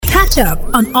Catch up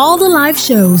on all the live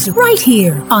shows right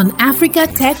here on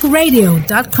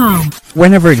africatechradio.com.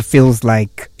 Whenever it feels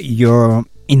like you're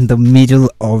in the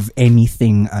middle of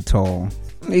anything at all,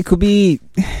 it could be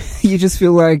you just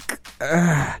feel like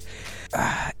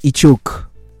Ichuk,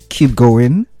 keep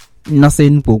going.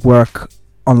 Nothing will work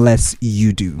unless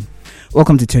you do.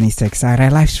 Welcome to Tony's Tech Side. I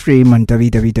live stream on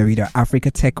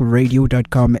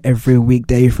www.africatechradio.com every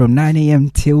weekday from 9 a.m.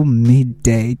 till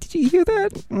midday. Did you hear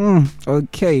that?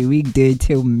 Okay, weekday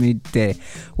till midday.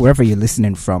 Wherever you're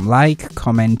listening from, like,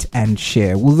 comment, and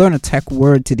share. We'll learn a tech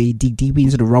word today, dig deep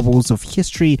into the rubbles of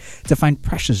history to find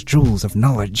precious jewels of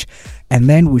knowledge. And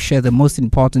then we'll share the most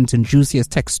important and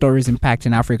juiciest tech stories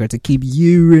impacting Africa to keep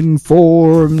you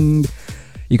informed.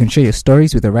 You can share your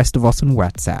stories with the rest of us on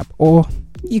WhatsApp, or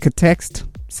you could text,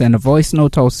 send a voice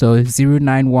note also,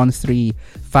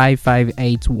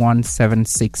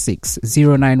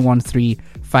 0913-558-1766,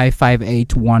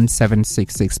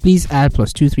 0913-558-1766. Please add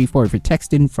 +234 if you're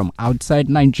texting from outside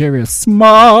Nigeria.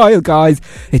 Smile, guys.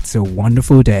 It's a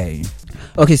wonderful day.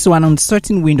 Okay, so an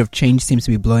uncertain wind of change seems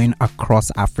to be blowing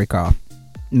across Africa.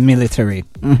 Military.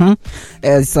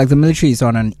 It's like the military is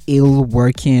on an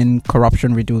ill-working,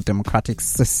 corruption-riddled democratic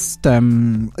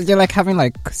system. They're like having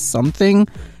like something.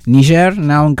 Niger,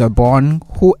 now Gabon.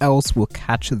 Who else will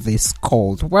catch this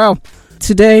cold? Well,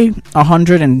 today,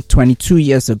 122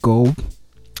 years ago,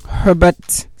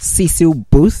 Herbert Cecil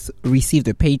Booth received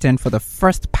a patent for the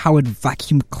first powered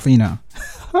vacuum cleaner.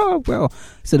 Oh, well,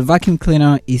 so the vacuum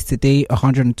cleaner is today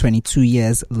 122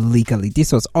 years legally.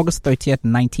 This was August 30th,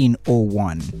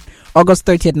 1901. August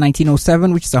 30th,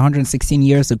 1907, which is 116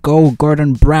 years ago,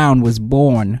 Gordon Brown was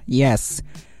born. Yes.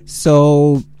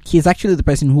 So he's actually the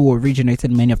person who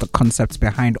originated many of the concepts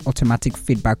behind automatic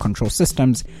feedback control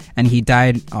systems, and he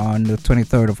died on the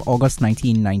 23rd of August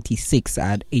 1996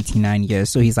 at 89 years.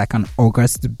 So he's like an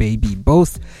August baby,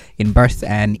 both in birth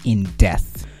and in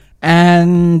death.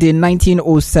 And in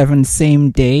 1907, same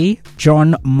day,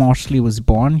 John Moseley was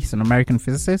born. He's an American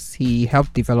physicist. He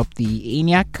helped develop the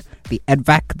ENIAC, the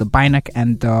EDVAC, the BINAC,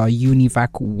 and the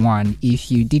UNIVAC 1.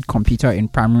 If you did computer in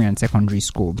primary and secondary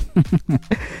school,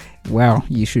 well,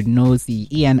 you should know the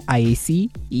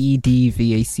ENIAC,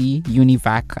 EDVAC,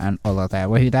 UNIVAC, and all of that.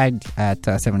 Well, he died at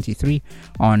 73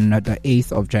 on the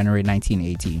 8th of January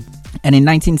 1980. And in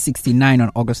 1969, on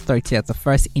August 30th, the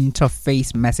first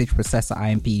interface message processor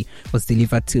IMP was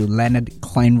delivered to Leonard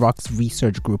Kleinrock's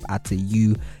research group at the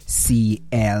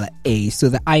UCLA. So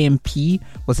the IMP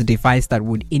was a device that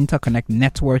would interconnect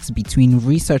networks between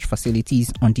research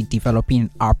facilities on the developing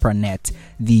ARPANET,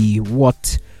 the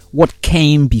what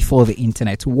came before the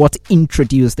internet, what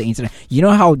introduced the internet. You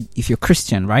know how if you're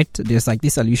Christian, right, there's like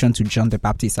this allusion to John the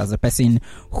Baptist as a person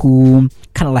who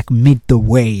kind of like made the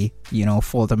way, you know,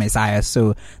 for the Messiah.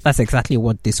 So that's exactly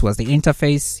what this was. The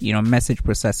interface, you know, message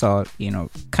processor, you know,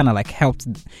 kind of like helped.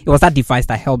 It was that device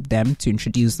that helped them to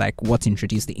introduce like what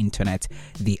introduced the internet,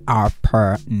 the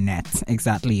ARPANET.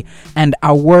 Exactly. And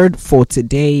our word for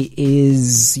today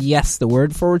is, yes, the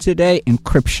word for today,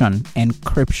 encryption.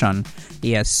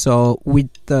 Yes. So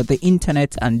with the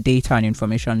internet and data and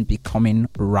information becoming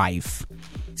rife,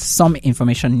 some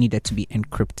information needed to be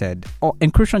encrypted. Or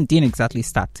encryption didn't exactly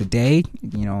start today.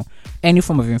 You know, any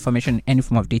form of information, any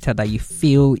form of data that you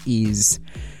feel is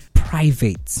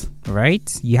private,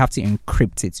 right? You have to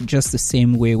encrypt it. Just the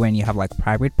same way when you have like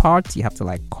private parts, you have to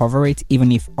like cover it,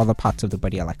 even if other parts of the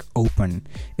body are like open,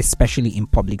 especially in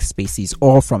public spaces,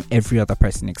 or from every other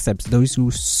person except those who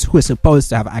are supposed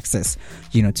to have access,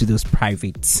 you know, to those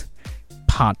private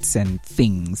parts and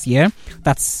things. Yeah,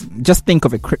 that's, just think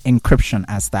of encryption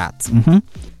as that.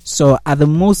 So at the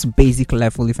most basic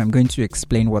level, if I'm going to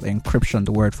explain what encryption,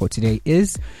 the word for today,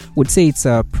 is, would say it's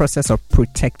a process of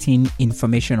protecting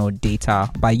information or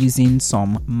data by using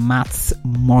some maths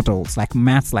models, like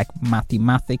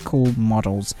mathematical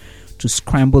models, to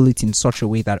scramble it in such a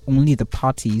way that only the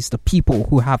parties, the people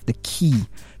who have the key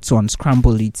to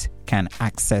unscramble it, can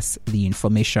access the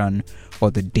information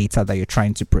or the data that you're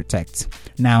trying to protect.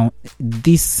 Now,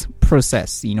 this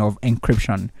process, you know, of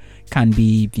encryption can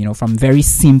be, you know, from very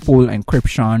simple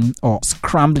encryption or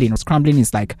scrambling. Scrambling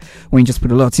is like when you just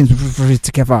put a lot of things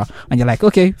together and you're like,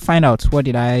 okay, find out what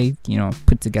did I, you know,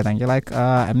 put together. And you're like,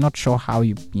 I'm not sure how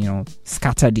you know,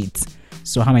 scattered it.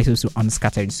 So how am I supposed to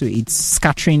unscatter it? So it's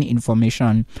scattering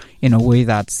information in a way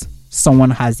that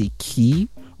someone has a key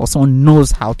or someone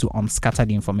knows how to unscatter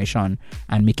the information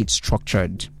and make it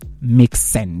structured, make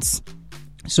sense.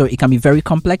 So it can be very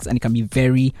complex and it can be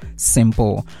very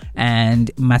simple. And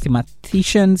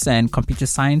mathematicians and computer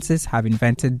scientists have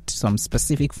invented some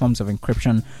specific forms of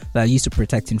encryption that are used to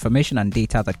protect information and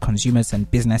data that consumers and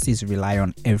businesses rely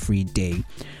on every day.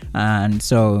 And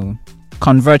so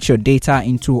convert your data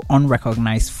into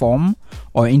unrecognized form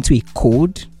or into a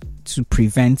code to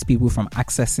prevent people from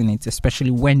accessing it,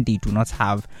 especially when they do not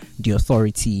have the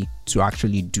authority to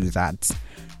actually do that.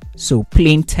 So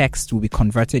plain text will be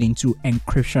converted into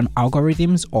encryption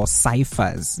algorithms or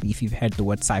ciphers. If you've heard the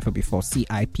word cipher before,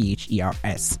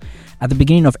 CIPHERS. At the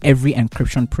beginning of every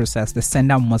encryption process, the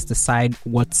sender must decide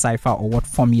what cipher or what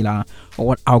formula or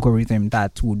what algorithm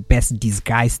that would best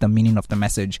disguise the meaning of the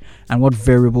message and what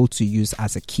variable to use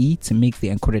as a key to make the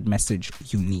encoded message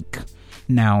unique.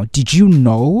 Now, did you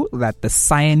know that the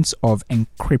science of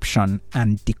encryption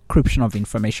and decryption of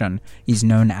information is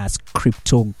known as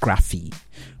cryptography?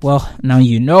 Well, now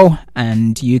you know,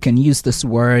 and you can use this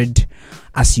word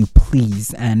as you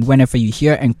please. And whenever you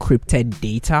hear encrypted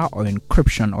data or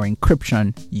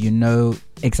encryption, you know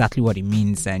exactly what it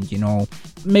means and you know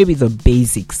maybe the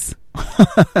basics.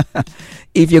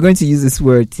 If you're going to use this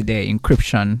word today,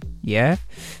 encryption,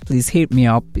 please hit me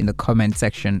up in the comment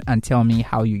section and tell me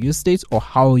how you used it or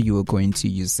how you are going to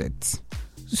use it.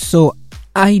 So,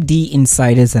 ID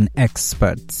insiders and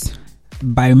experts,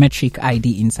 biometric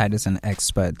ID insiders and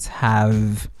experts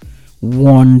have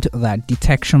warned that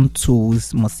detection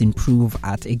tools must improve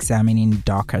at examining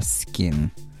darker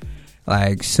skin.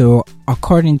 So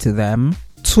according to them,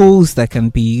 tools that can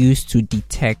be used to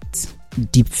detect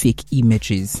deepfake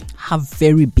images have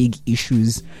very big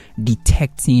issues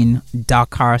detecting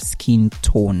darker skin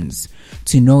tones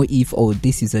to know if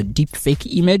this is a deepfake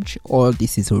image or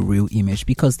this is a real image,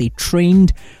 because they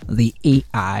trained the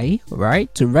AI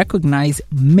to recognize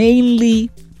mainly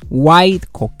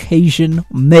white Caucasian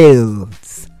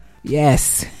males.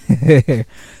 Yes.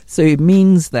 So it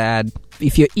means that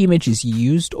if your image is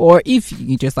used, or if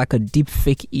you just like a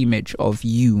deepfake image of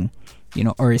you,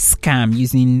 or a scam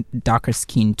using darker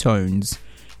skin tones,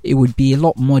 it would be a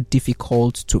lot more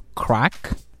difficult to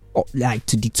crack or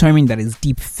to determine that it's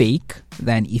deep fake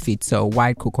than if it's a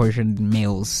white Caucasian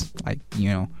males,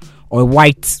 or a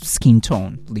white skin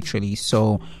tone, literally.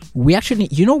 So we actually,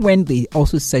 when they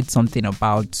also said something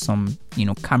about some,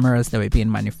 cameras that were being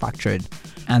manufactured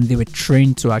and they were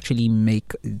trained to actually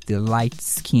make the light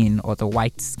skin or the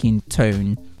white skin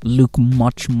tone look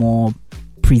much more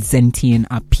presenting,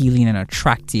 appealing and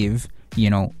attractive,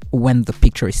 when the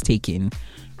picture is taken.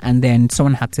 And then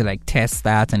someone had to test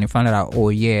that, and they found out,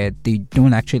 they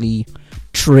don't actually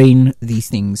train these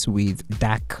things with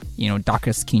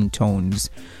darker skin tones.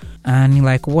 And you're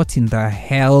like, what in the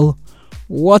hell?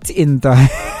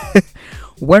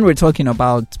 When we're talking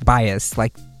about bias,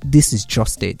 this is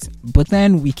just it. But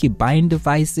then we keep buying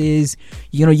devices,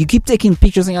 you keep taking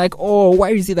pictures and you're like, why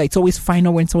is it that it's always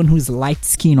finer when someone who's light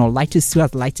skin or who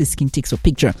has lighter skin takes a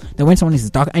picture than when someone is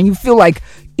dark? And you feel like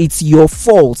it's your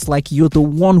fault, you're the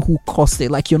one who caused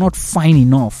it, you're not fine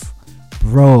enough.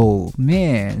 Bro,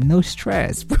 man, no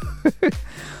stress.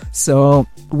 So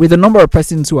with the number of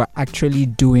persons who are actually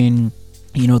doing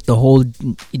the whole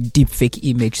deepfake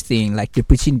image thing, they're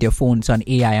putting their phones on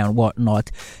AI and whatnot,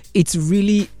 it's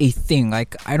really a thing. I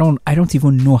don't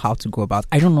even know how to go about.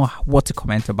 I don't know what to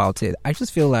comment about it. I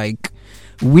just feel like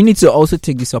we need to also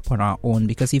take this up on our own,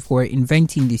 because if we're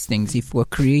inventing these things, if we're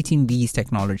creating these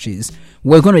technologies,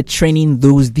 we're going to train in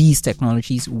these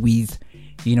technologies with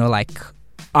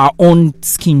our own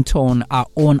skin tone, our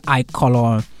own eye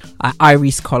color, our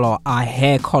iris color, our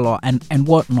hair color, and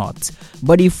whatnot.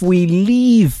 But if we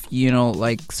leave,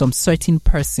 some certain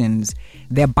persons,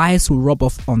 their bias will rub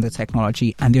off on the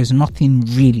technology, and there's nothing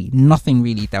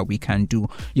really that we can do.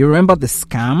 You remember the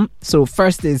scam? So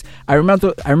first is, I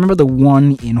remember the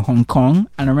one in Hong Kong,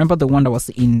 and I remember the one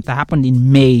that happened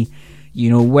in May,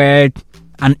 where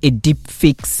a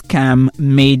deepfake scam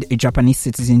made a Japanese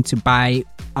citizen to buy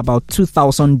about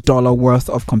 $2,000 worth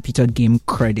of computer game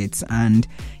credits, and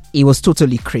it was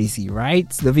totally crazy, right?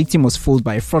 The victim was fooled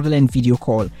by a fraudulent video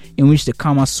call in which the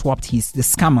scammer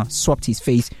swapped his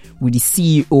face with the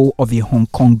CEO of a Hong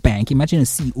Kong bank. Imagine a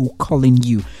CEO calling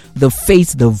you, the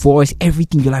face, the voice,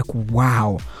 everything. You're like,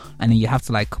 wow. And then you have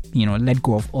to let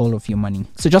go of all of your money.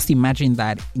 So just imagine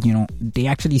that, they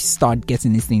actually start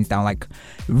getting these things down,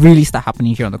 really start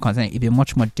happening here on the continent. It'd be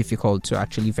much more difficult to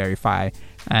actually verify.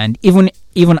 And even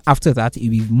after that, it'd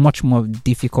be much more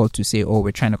difficult to say,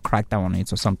 we're trying to crack down on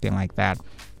it or something like that.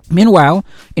 Meanwhile,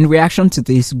 in reaction to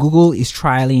this, Google is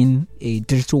trialing a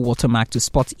digital watermark to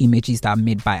spot images that are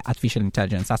made by artificial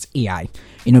intelligence, that's AI,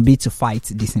 in a bid to fight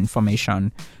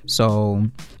disinformation. So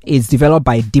it's developed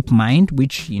by DeepMind,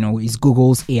 which, is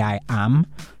Google's AI arm,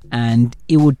 and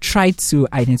it would try to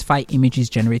identify images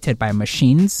generated by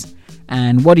machines.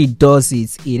 And what it does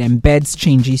is it embeds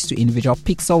changes to individual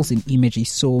pixels in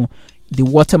images, so the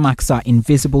watermarks are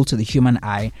invisible to the human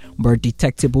eye but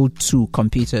detectable to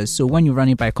computers. So when you run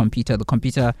it by a computer,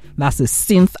 that's a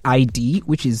synth ID,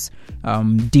 which is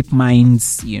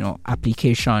DeepMind's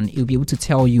application. It'll be able to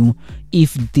tell you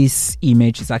if this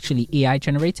image is actually AI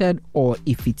generated or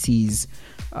if it is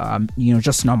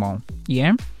just normal.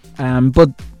 But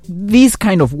these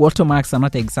kind of watermarks are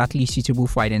not exactly suitable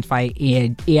for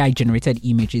identifying AI generated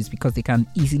images because they can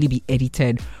easily be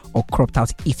edited or cropped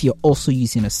out if you're also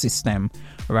using a system,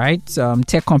 right?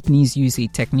 Tech companies use a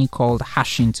technique called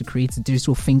hashing to create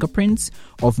digital fingerprints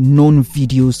of known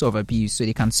videos of abuse, so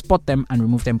they can spot them and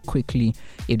remove them quickly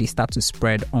if they start to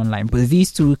spread online. But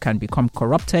these too can become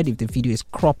corrupted if the video is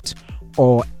cropped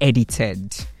or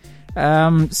edited.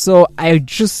 So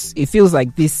it feels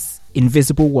like this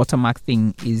invisible watermark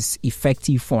thing is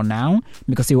effective for now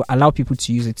because it will allow people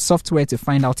to use its software to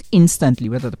find out instantly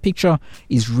whether the picture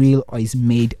is real or is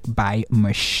made by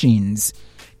machines.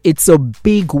 It's a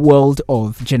big world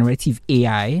of generative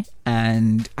AI,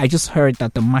 and I just heard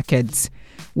that the market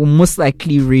will most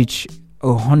likely reach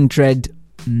 $100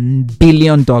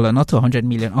 billion, not $100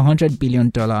 million, $100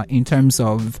 billion in terms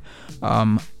of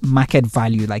market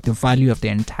value, like the value of the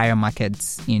entire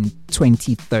market in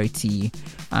 2030,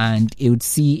 and it would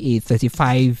see a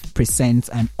 35%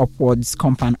 and upwards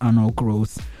compound annual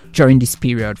growth during this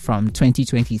period from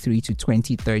 2023 to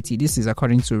 2030. This is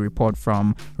according to a report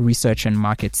from Research and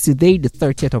Markets. Today, the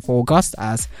 30th of August,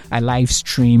 as I live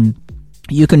stream,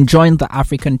 you can join the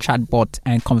African Chatbot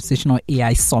and Conversational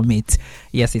AI Summit.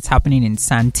 Yes, it's happening in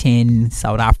Sandton,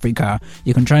 South Africa.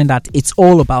 You can join that. It's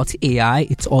all about AI.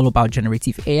 It's all about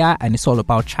generative AI, and it's all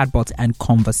about chatbot and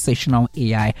conversational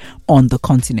AI on the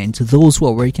continent. Those who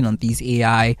are working on these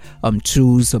AI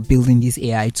tools, or building these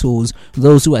AI tools,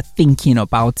 those who are thinking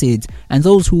about it, and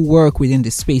those who work within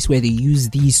the space where they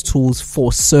use these tools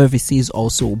for services,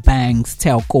 also banks,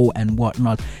 telco, and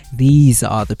whatnot. These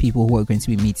are the people who are going to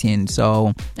be meeting. So,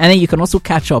 and then you can also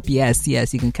catch up. Yes,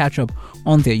 you can catch up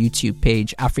on their YouTube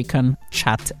page, African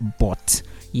Chatbot.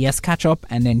 Yes, catch up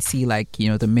and then see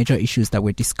the major issues that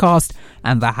were discussed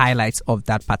and the highlights of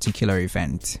that particular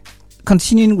event.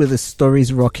 Continuing with the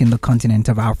stories rocking the continent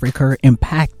of Africa,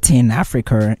 impacting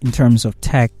Africa in terms of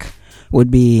tech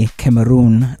would be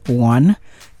Cameroon.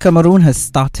 Cameroon has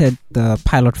started the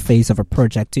pilot phase of a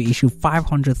project to issue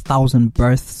 500,000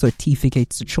 birth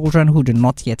certificates to children who do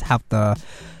not yet have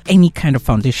any kind of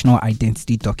foundational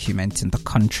identity document in the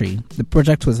country. The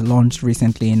project was launched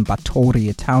recently in Batouri,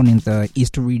 a town in the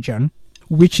East region,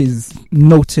 which is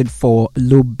noted for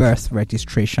low birth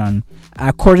registration.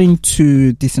 According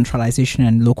to Decentralization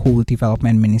and Local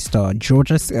Development Minister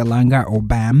Georges Elanga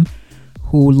Obam,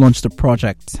 who launched the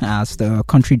project as the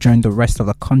country joined the rest of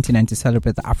the continent to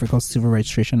celebrate the Africa Civil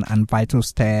Registration and Vital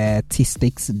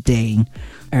Statistics Day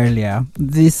earlier.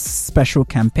 This special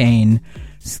campaign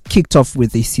kicked off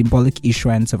with the symbolic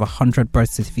issuance of 100 birth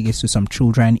certificates to some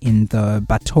children in the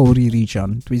Batouri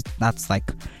region. That's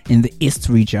in the East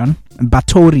region.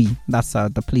 Batouri, that's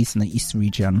the place in the East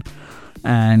region.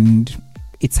 And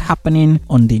it's happening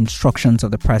on the instructions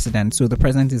of the president. So the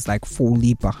president is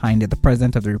fully behind it. The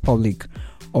president of the Republic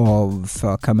of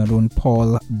Cameroon,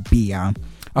 Paul Biya.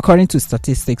 According to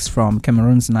statistics from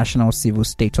Cameroon's National Civil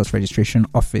Status Registration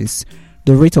Office,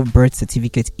 the rate of birth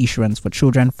certificate issuance for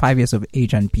children 5 years of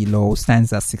age and below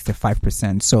stands at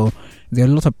 65%. So there are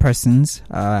a lot of persons,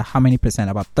 how many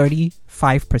percent? About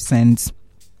 35%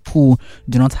 who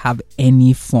do not have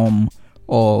any form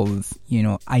of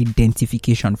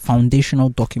identification, foundational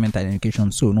document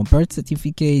identification. So no birth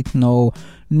certificate, no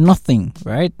nothing,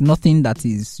 right? Nothing that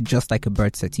is just like a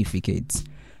birth certificate.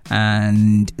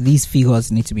 And these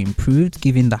figures need to be improved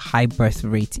given the high birth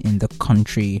rate in the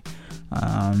country.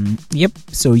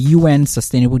 So UN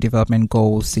Sustainable Development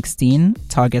Goal 16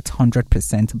 targets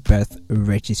 100% birth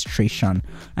registration.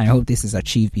 And I hope this is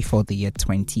achieved before the year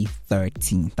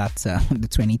 2030. That's the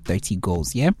 2030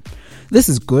 goals. Yeah, this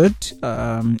is good.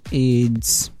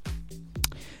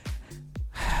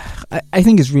 I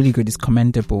think it's really good. It's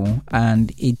commendable,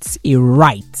 and it's a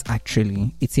right.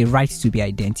 Actually, it's a right to be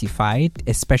identified,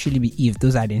 especially if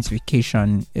the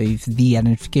identification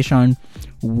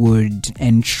would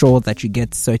ensure that you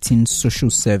get certain social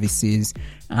services,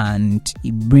 and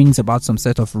it brings about some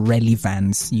sort of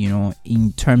relevance,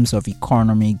 in terms of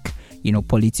economic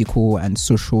political and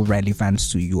social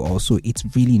relevance to you also. It's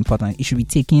really important. It should be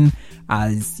taken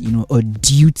as, a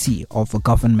duty of a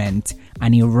government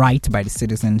and a right by the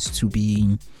citizens to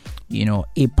be,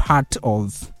 a part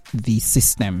of the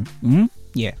system.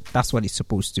 Yeah, that's what it's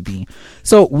supposed to be.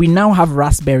 So we now have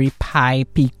Raspberry Pi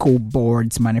Pico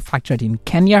boards manufactured in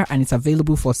Kenya, and it's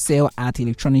available for sale at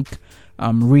electronic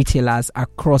retailers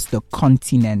across the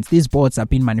continent. These boards are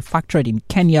being manufactured in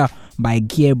Kenya by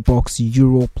Gearbox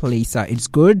Europlacer. It's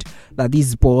good that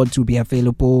these boards will be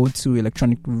available to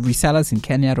electronic resellers in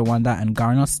Kenya, Rwanda, and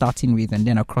Ghana, starting with, and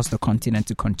then across the continent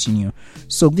to continue.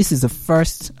 So this is the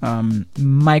first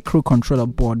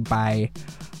microcontroller board by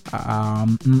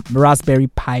Raspberry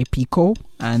Pi Pico,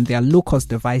 and they are low-cost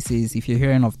devices. If you're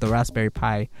hearing of the Raspberry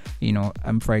Pi,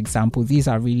 for example, these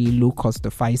are really low-cost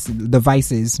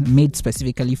devices made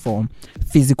specifically for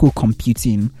physical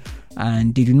computing,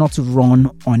 and they do not run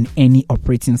on any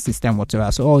operating system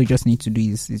whatsoever. So all you just need to do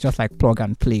is just like plug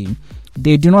and play.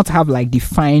 They do not have like the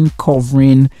fine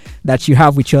covering that you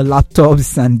have with your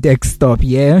laptops and desktop.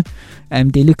 Yeah,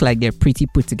 they look like they're pretty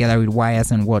put together with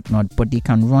wires and whatnot, but they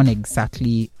can run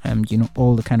exactly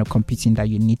all the kind of computing that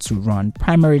you need to run.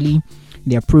 Primarily,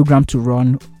 they are programmed to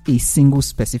run a single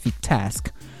specific task.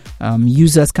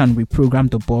 Users can reprogram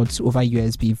the boards over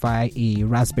USB via a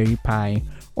Raspberry Pi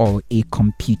or a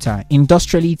computer.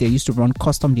 Industrially, they used to run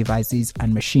custom devices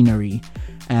and machinery,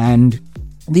 and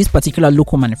this particular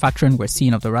local manufacturing we're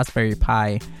seeing of the Raspberry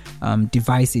Pi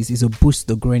devices is a boost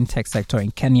to the growing tech sector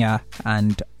in Kenya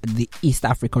and the East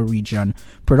Africa region.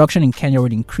 Production in Kenya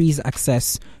would increase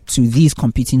access to these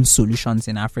computing solutions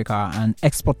in Africa, and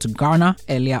export to Ghana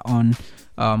earlier on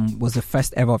was the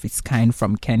first ever of its kind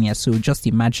from Kenya. So just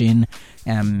imagine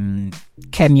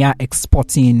Kenya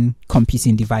exporting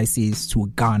computing devices to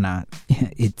Ghana.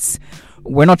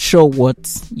 We're not sure what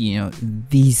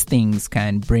these things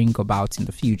can bring about in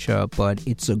the future, but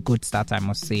it's a good start, I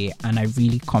must say, and I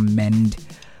really commend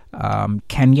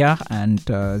Kenya and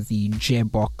the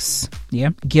Gearbox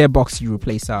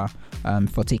Europlacer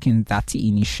for taking that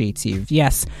initiative.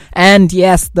 Yes, and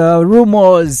yes, the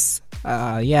rumors.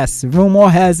 Rumor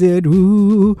has it, and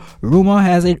the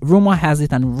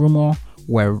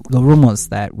rumors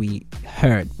that we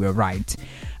heard were right.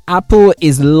 Apple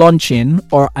is launching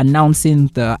or announcing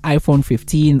the iPhone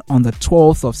 15 on the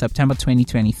 12th of September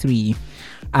 2023.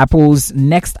 Apple's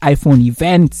next iPhone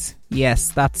event, yes,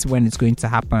 that's when it's going to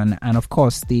happen. And of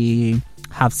course, they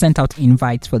have sent out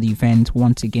invites for the event,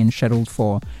 once again scheduled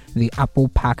for the Apple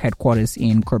Park headquarters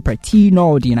in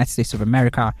Cupertino, the United States of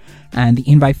America. And the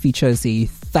invite features a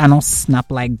Thanos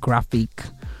snap-like graphic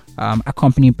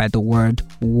accompanied by the word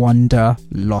 "Wonder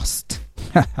Lost."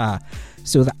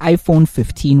 So the iPhone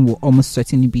 15 will almost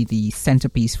certainly be the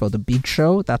centerpiece for the big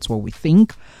show. That's what we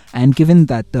think. And given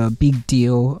that the big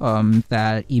deal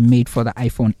that it made for the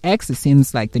iPhone X, it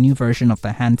seems like the new version of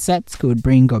the handset could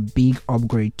bring a big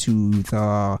upgrade to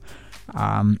the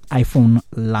iPhone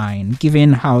line.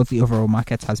 Given how the overall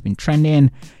market has been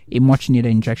trending, a much needed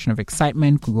injection of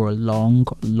excitement could go a long,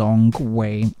 long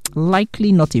way.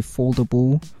 Likely not a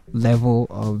foldable level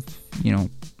of,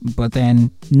 but then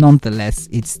nonetheless,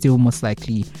 it's still most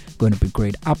likely going to be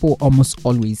great. Apple almost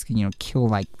always, kill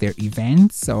like their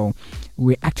events. So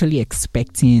we're actually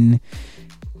expecting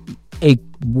a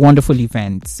wonderful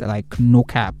event, like no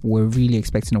cap. We're really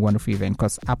expecting a wonderful event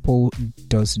because Apple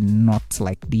does not,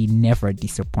 they never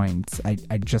disappoint. I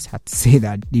just had to say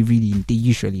that they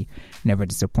usually never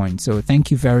disappoint. So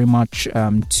thank you very much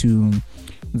to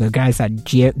the guys at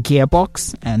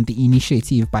Gearbox and the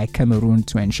initiative by Cameroon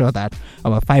to ensure that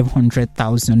about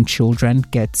 500,000 children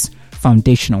get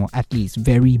foundational, at least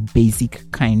very basic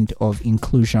kind of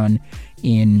inclusion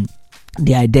in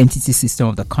the identity system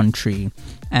of the country,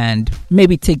 and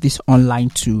maybe take this online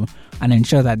too and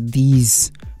ensure that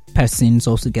these persons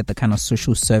also get the kind of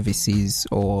social services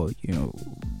or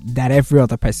that every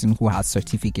other person who has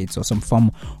certificates or some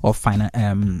form of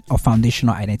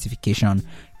foundational identification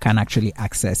can actually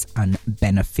access and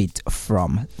benefit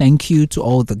from. Thank you to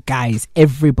all the guys,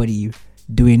 everybody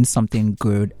doing something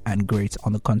good and great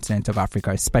on the continent of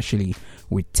Africa, especially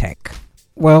with tech.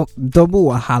 Well, double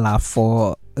wahala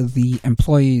for the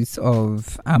employees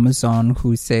of Amazon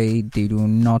who say they do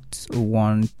not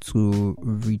want to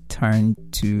return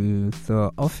to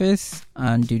the office,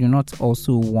 and they do not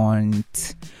also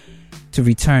want to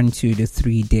return to the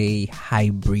 3-day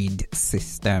hybrid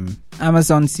system.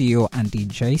 Amazon CEO Andy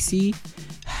Jassy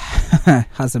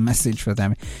has a message for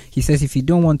them. He says, if you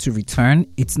don't want to return,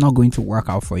 it's not going to work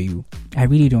out for you. I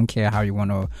really don't care how you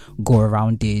want to go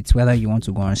around it, whether you want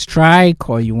to go on strike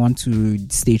or you want to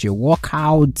stage a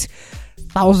walkout.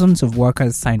 thousands of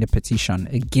workers signed a petition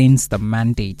against the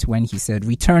mandate when he said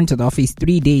return to the office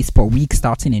 3 days per week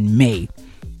starting in May.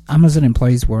 Amazon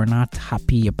employees were not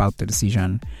happy about the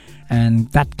decision,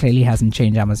 and that clearly hasn't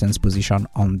changed Amazon's position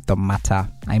on the matter.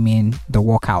 I mean, the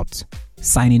walkout,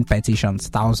 signing petitions,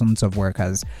 thousands of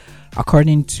workers.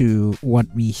 According to what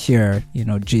we hear,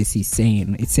 JC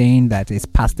saying, it's saying that it's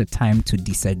past the time to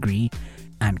disagree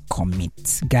and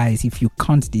commit. Guys, if you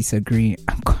can't disagree,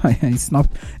 it's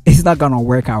not gonna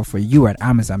work out for you at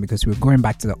Amazon, because we're going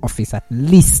back to the office at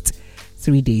least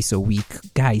 3 days a week.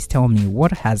 Guys, tell me,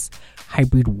 what has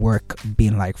hybrid work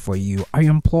been like for you? Are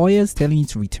your employers telling you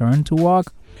to return to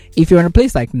work? If you're in a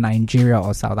place like Nigeria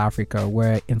or South Africa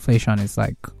where inflation is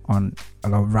like on a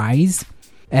rise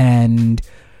and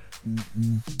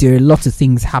there are lots of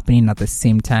things happening at the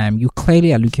same time, you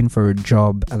clearly are looking for a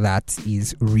job that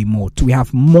is remote. We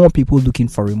have more people looking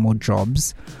for remote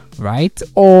jobs, right?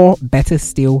 Or better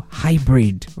still,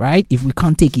 hybrid, right? If we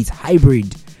can't take it,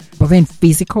 hybrid. But then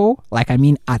physical,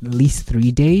 at least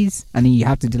 3 days, and then you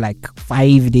have to do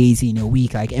 5 days in a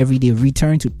week, every day,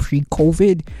 return to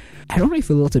pre-COVID. I don't know if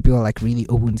a lot of people are really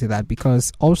open to that,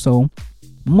 because also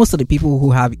most of the people who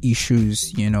have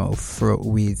issues,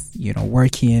 with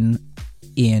working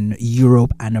in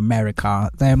Europe and America,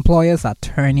 the employers are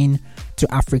turning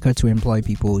to Africa to employ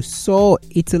people. So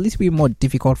it's a little bit more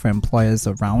difficult for employers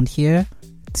around here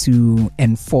to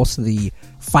enforce the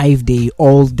 5 day,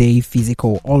 all day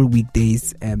physical, all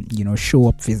weekdays, show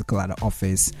up physical at the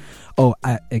office.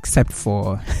 Except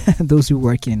for those who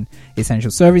work in essential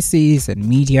services and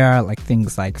media,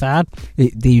 things like that.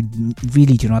 They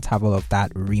really do not have all of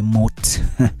that remote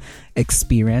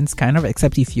experience,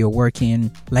 except if you're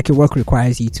working, your work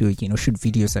requires you to, shoot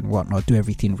videos and whatnot, do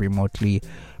everything remotely.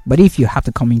 But if you have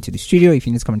to come into the studio, if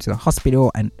you need to come into the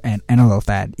hospital and all of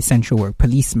that, essential work,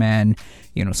 policemen,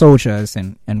 soldiers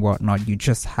and whatnot, you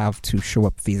just have to show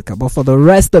up physical. But for the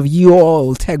rest of you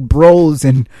all, tech bros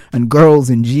and girls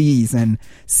and G's and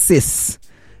cis,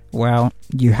 well,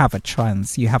 you have a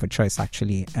chance. You have a choice,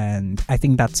 actually. And I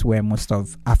think that's where most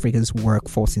of Africa's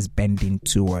workforce is bending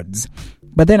towards.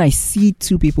 But then I see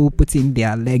two people putting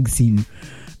their legs in.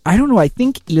 I don't know. I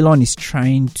think Elon is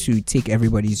trying to take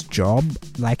everybody's job,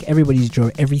 every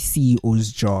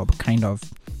CEO's job, kind of.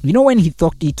 When he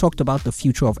talked about the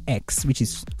future of X, which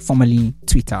is formerly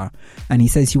Twitter, and he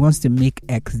says he wants to make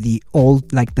X the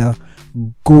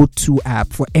go-to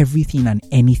app for everything and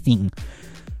anything.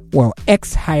 Well,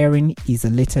 X hiring is the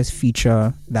latest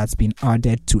feature that's been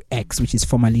added to X, which is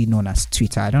formerly known as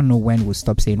Twitter. I don't know when we'll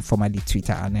stop saying formerly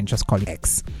Twitter and then just call it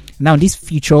X. Now, this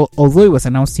feature, although it was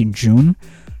announced in June,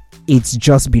 it's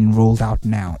just been rolled out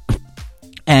now.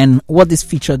 And what this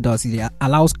feature does is it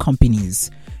allows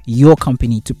companies, your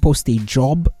company, to post a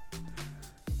job,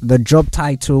 the job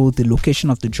title, the location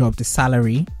of the job, the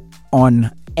salary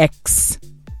on X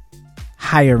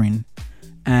hiring.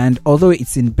 And although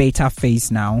it's in beta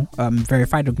phase now,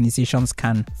 verified organizations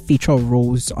can feature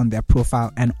roles on their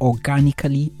profile and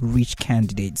organically reach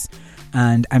candidates.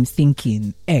 And I'm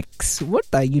thinking, X, what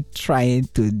are you trying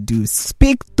to do?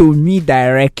 Speak to me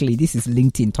directly. This is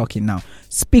LinkedIn talking now.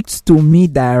 Speak to me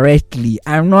directly.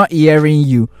 I'm not hearing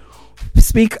you.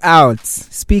 Speak out.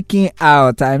 Speaking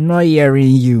out. I'm not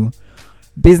hearing you.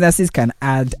 Businesses can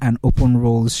add an open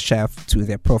roles shelf to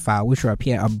their profile, which will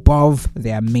appear above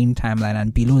their main timeline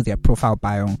and below their profile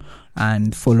bio,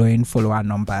 and following follower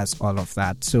numbers, all of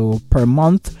that. So per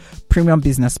month, premium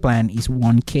business plan is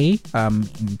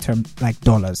 $1,000 in terms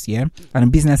dollars, yeah. And a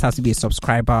business has to be a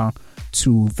subscriber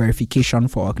to verification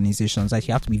for organizations. That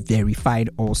you have to be verified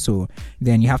also.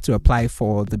 Then you have to apply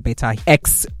for the beta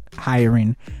X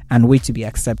hiring and wait to be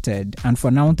accepted. And for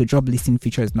now, the job listing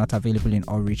feature is not available in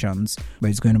all regions, but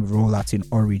it's going to roll out in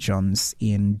all regions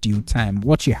in due time.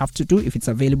 What you have to do, if it's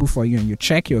available for you and you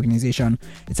check your organization,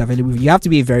 it's available. You have to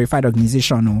be a verified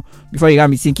organization before you can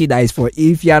be thinking that is for.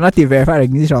 If you are not a verified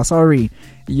organization,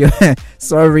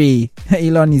 sorry,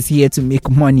 Elon is here to make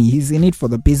money. He's in it for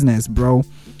the business, bro.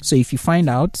 So if you find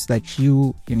out that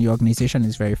you in your organization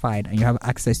is verified and you have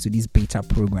access to this beta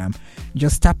program,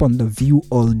 just tap on the view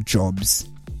all jobs.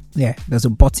 Yeah, there's a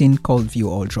button called view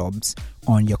all jobs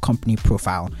on your company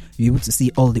profile. You're able to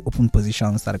see all the open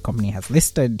positions that a company has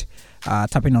listed.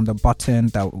 Tapping on the button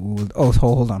that will,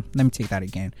 hold on, let me take that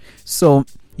again. So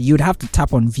you'd have to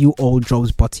tap on view all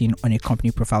jobs button on a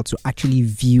company profile to actually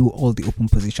view all the open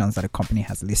positions that a company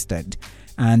has listed.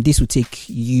 and this will take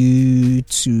you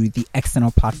to the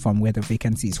external platform where the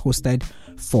vacancy is hosted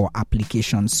for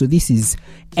applications. So this is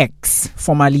X,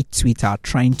 formerly Twitter,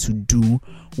 trying to do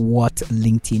what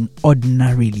LinkedIn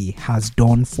ordinarily has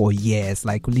done for years.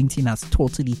 Like, LinkedIn has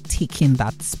totally taken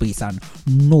that space, and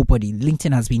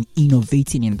LinkedIn has been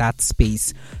innovating in that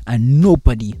space, and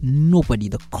nobody,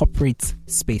 the corporate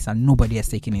space, and nobody has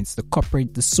taken it. It's the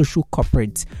social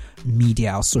corporate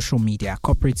media or social media,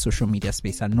 corporate social media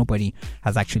space, and nobody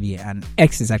has actually, and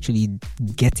X is actually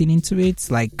getting into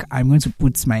it. Like, I'm going to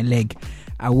put my leg,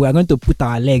 we're going to put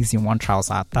our legs in one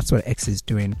trouser. That's what X is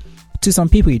doing. To some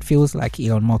people, it feels like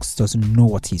Elon Musk doesn't know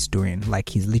what he's doing. Like,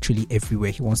 he's literally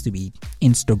everywhere. He wants to be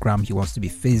Instagram, he wants to be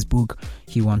Facebook,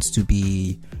 he wants to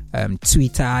be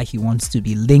Twitter, he wants to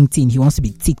be LinkedIn, he wants to be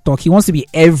TikTok, he wants to be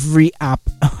every app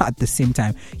at the same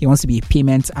time. He wants to be a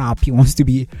payment app, he wants to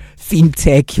be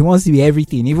fintech, he wants to be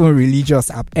everything, even religious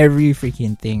app, every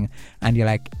freaking thing. And you're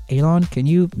like, Elon, can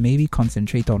you maybe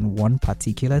concentrate on one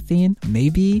particular thing?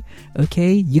 Maybe,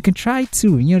 okay, you can try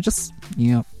to, just,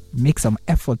 make some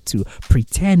effort to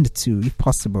pretend to, if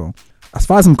possible. As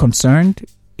far as I'm concerned,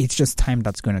 it's just time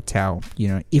that's going to tell,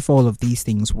 if all of these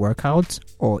things work out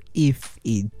or if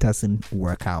it doesn't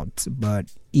work out. But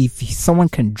if someone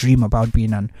can dream about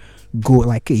being a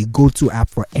go-to app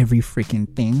for every freaking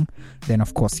thing, then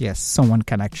of course, yes, someone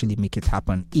can actually make it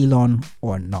happen, Elon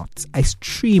or not. I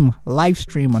live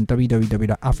stream on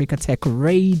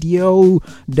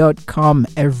www.africatechradio.com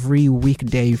every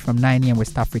weekday from 9 a.m.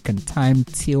 West African time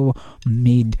till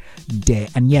midday.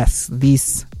 And yes,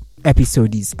 this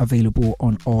episode is available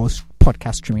on all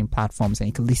podcast streaming platforms, and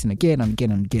you can listen again and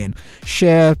again and again.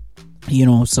 Share,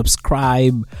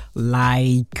 subscribe,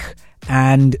 like,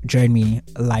 and join me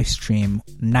live stream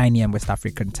 9 a.m. West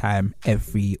African time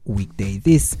every weekday.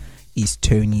 This is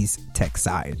Tony's Tech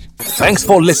Side. Thanks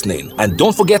for listening, and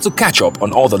don't forget to catch up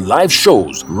on all the live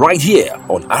shows right here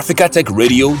on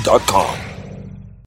africatechradio.com.